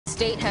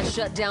state has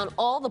shut down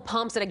all the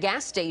pumps at a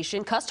gas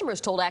station. Customers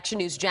told Action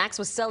News Jax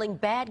was selling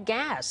bad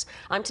gas.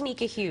 I'm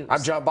Tanika Hughes.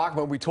 I'm John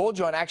Bachman. We told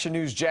you on Action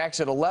News Jax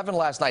at 11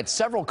 last night.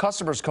 Several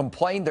customers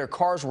complained their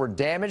cars were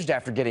damaged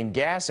after getting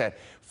gas at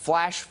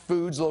Flash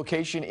Foods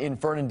location in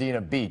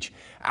Fernandina Beach.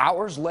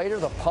 Hours later,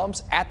 the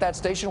pumps at that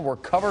station were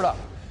covered up.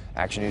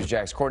 Action News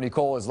Jax Courtney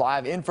Cole is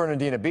live in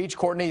Fernandina Beach.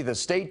 Courtney, the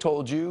state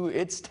told you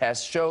its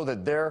tests show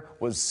that there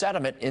was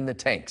sediment in the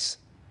tanks.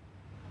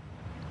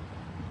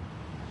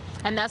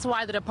 And that's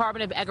why the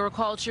Department of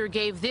Agriculture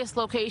gave this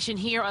location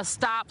here a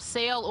stop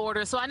sale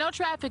order. So I know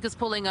traffic is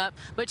pulling up,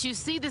 but you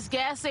see this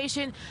gas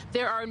station,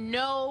 there are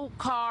no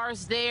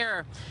cars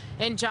there.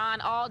 And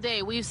John, all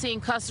day we've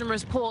seen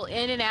customers pull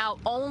in and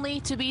out only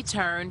to be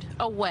turned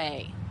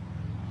away.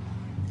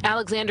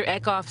 Alexander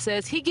Eckhoff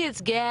says he gets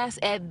gas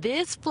at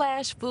this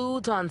Flash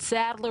Foods on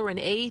Sadler and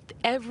 8th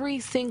every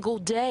single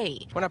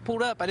day. When I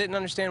pulled up, I didn't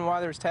understand why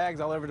there was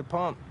tags all over the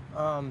pump.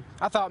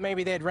 I thought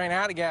maybe they had ran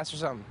out of gas or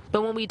something.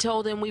 But when we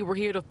told him we were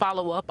here to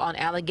follow up on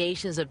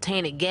allegations of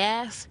tainted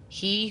gas,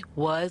 he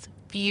was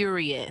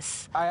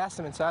furious. I asked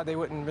them inside. They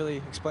wouldn't really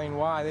explain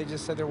why. They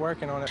just said they're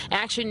working on it.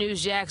 Action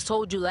News Jax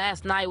told you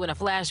last night when a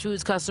Flash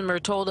Foods customer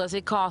told us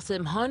it cost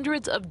him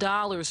hundreds of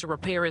dollars to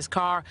repair his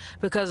car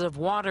because of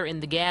water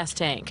in the gas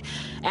tank.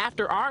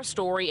 After our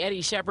story,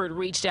 Eddie Shepard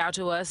reached out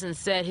to us and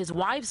said his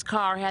wife's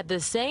car had the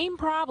same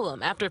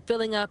problem after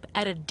filling up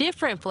at a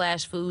different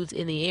Flash Foods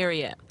in the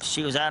area.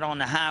 She was out on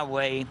the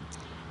highway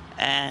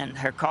and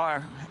her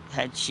car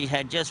she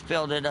had just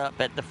filled it up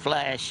at the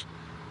Flash.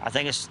 I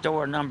think it's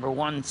store number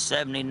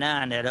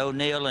 179 at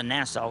O'Neill in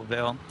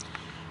Nassauville.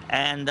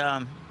 And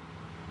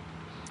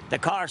the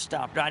car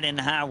stopped right in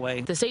the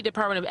highway. The State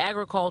Department of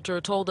Agriculture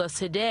told us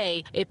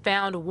today it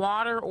found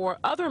water or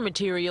other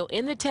material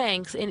in the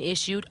tanks and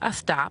issued a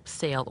stop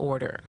sale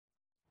order.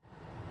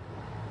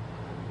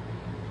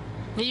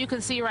 You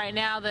can see right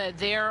now that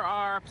there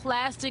are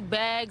plastic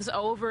bags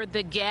over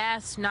the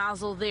gas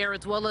nozzle there,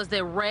 as well as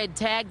the red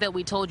tag that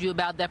we told you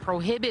about that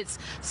prohibits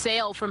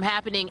sale from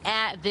happening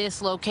at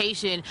this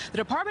location. The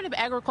Department of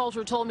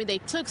Agriculture told me they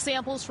took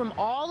samples from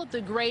all of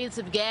the grades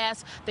of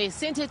gas. They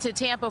sent it to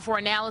Tampa for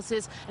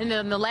analysis, and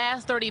in the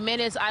last 30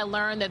 minutes I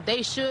learned that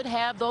they should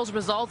have those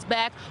results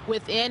back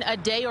within a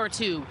day or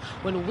two.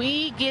 When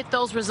we get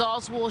those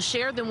results, we'll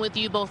share them with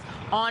you both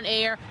on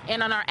air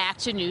and on our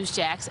Action News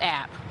Jax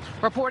app.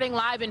 Reporting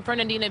live in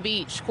Fernandina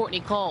Beach, Courtney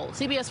Cole,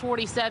 CBS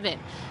 47,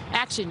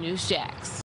 Action News Jax.